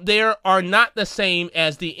are out there are not the same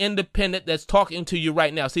as the independent that's talking to you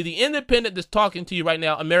right now. See, the independent that's talking to you right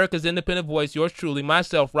now, America's independent voice, yours truly,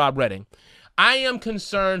 myself, Rob Redding, I am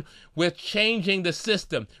concerned with changing the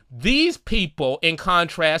system. These people, in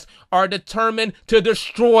contrast, are determined to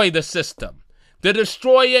destroy the system, to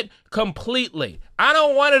destroy it completely. I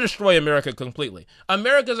don't want to destroy America completely.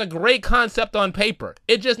 America is a great concept on paper.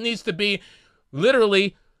 It just needs to be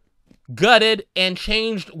literally gutted and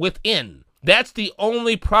changed within. That's the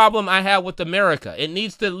only problem I have with America. It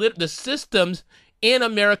needs to the systems in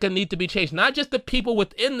America need to be changed. Not just the people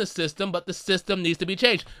within the system, but the system needs to be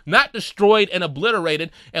changed. Not destroyed and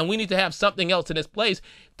obliterated, and we need to have something else in its place.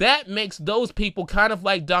 That makes those people kind of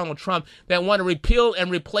like Donald Trump that want to repeal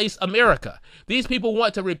and replace America. These people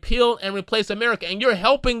want to repeal and replace America, and you're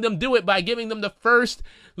helping them do it by giving them the first,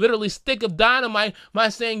 literally, stick of dynamite by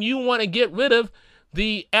saying you want to get rid of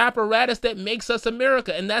the apparatus that makes us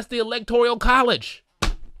America, and that's the Electoral College.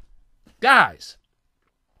 Guys,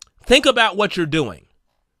 think about what you're doing.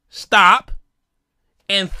 Stop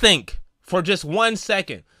and think for just 1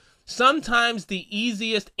 second. Sometimes the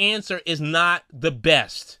easiest answer is not the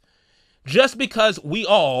best. Just because we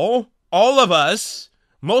all of us,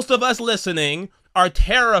 most of us listening, are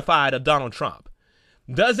terrified of Donald Trump,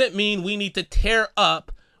 doesn't mean we need to tear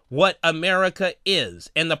up what America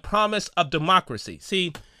is and the promise of democracy.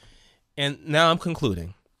 See, and now I'm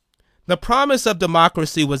concluding. The promise of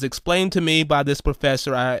democracy was explained to me by this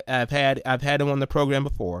professor. I've had him on the program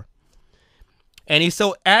before. And he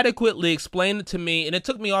so adequately explained it to me, and it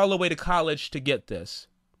took me all the way to college to get this.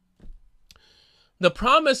 The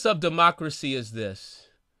promise of democracy is this.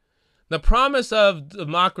 The promise of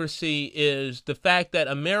democracy is the fact that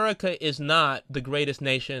America is not the greatest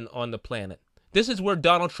nation on the planet. This is where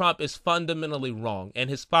Donald Trump is fundamentally wrong, and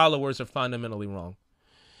his followers are fundamentally wrong.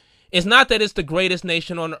 It's not that it's the greatest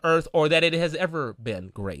nation on earth or that it has ever been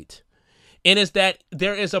great. It is that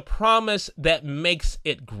there is a promise that makes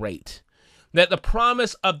it great. That the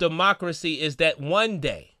promise of democracy is that one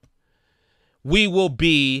day we will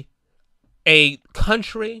be a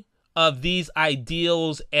country of these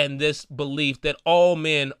ideals and this belief that all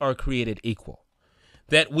men are created equal.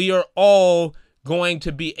 That we are all going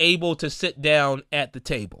to be able to sit down at the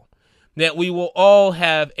table. That we will all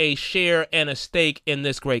have a share and a stake in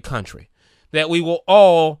this great country. That we will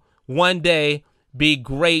all one day be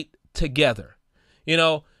great together. You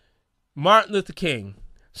know, Martin Luther King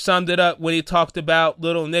summed it up when he talked about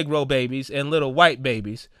little Negro babies and little white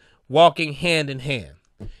babies walking hand in hand.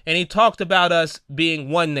 And he talked about us being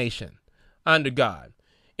one nation under God,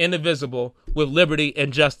 indivisible, with liberty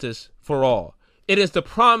and justice for all. It is the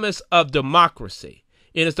promise of democracy.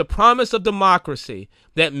 It is the promise of democracy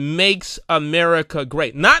that makes America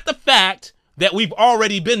great. Not the fact that we've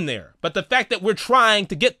already been there, but the fact that we're trying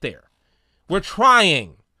to get there. We're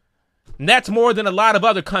trying. And that's more than a lot of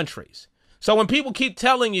other countries. So when people keep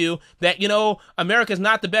telling you that, you know, America's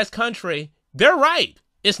not the best country, they're right.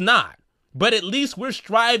 It's not. But at least we're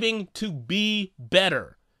striving to be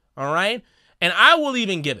better. All right? And I will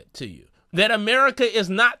even give it to you that America is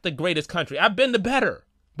not the greatest country. I've been to better.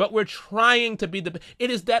 But we're trying to be it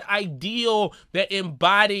is that ideal that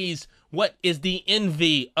embodies what is the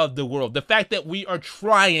envy of the world. The fact that we are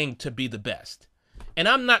trying to be the best. And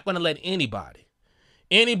I'm not going to let anybody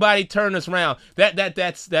turn us around.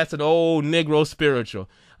 That's an old Negro spiritual.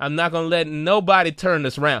 I'm not going to let nobody turn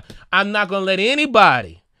us around. I'm not going to let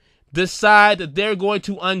anybody decide that they're going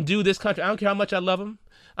to undo this country. I don't care how much I love them.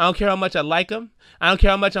 I don't care how much I like them. I don't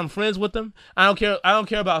care how much I'm friends with them. I don't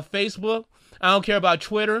care about Facebook. I don't care about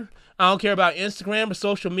Twitter. I don't care about Instagram or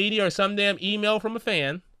social media or some damn email from a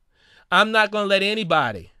fan. I'm not going to let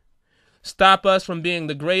anybody stop us from being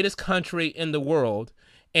the greatest country in the world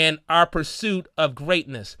and our pursuit of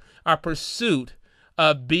greatness, our pursuit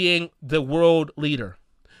of being the world leader,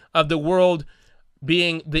 of the world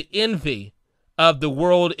being the envy of the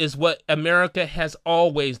world is what America has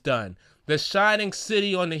always done. The shining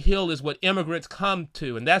city on the hill is what immigrants come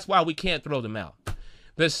to, and that's why we can't throw them out.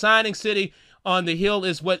 The shining city on the hill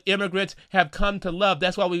is what immigrants have come to love.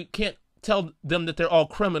 That's why we can't tell them that they're all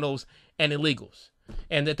criminals and illegals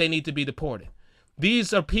and that they need to be deported.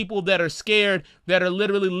 These are people that are scared, that are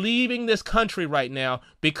literally leaving this country right now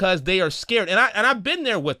because they are scared. And I've been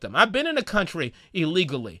there with them. I've been in the country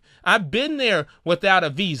illegally. I've been there without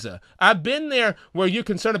a visa. I've been there where you're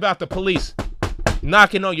concerned about the police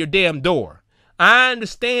knocking on your damn door. I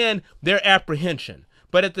understand their apprehension.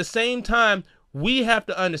 But at the same time, we have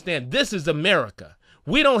to understand this is America.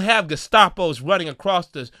 We don't have Gestapos running across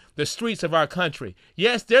the streets of our country.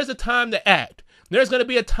 Yes, there's a time to act. There's going to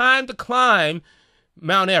be a time to climb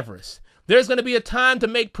Mount Everest. There's going to be a time to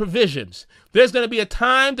make provisions. There's going to be a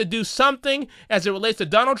time to do something as it relates to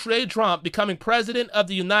Donald J. Trump becoming president of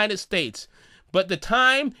the United States. But the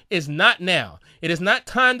time is not now. It is not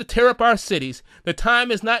time to tear up our cities. The time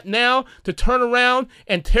is not now to turn around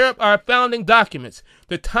and tear up our founding documents.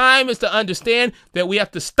 The time is to understand that we have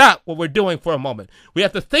to stop what we're doing for a moment. We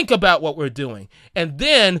have to think about what we're doing. And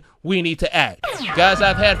then we need to act. Guys,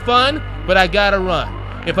 I've had fun, but I gotta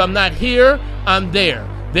run. If I'm not here, I'm there.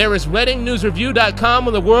 There is ReadingNewsReview.com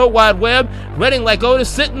on the World Wide Web. Reading like Otis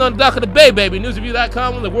sitting on the dock of the bay, baby.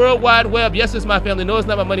 NewsReview.com on the World Wide Web. Yes, it's my family. No, it's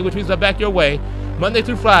not my money, which means I'm back your way. Monday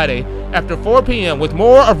through Friday after 4 p.m. with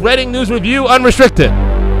more of Reading News Review Unrestricted.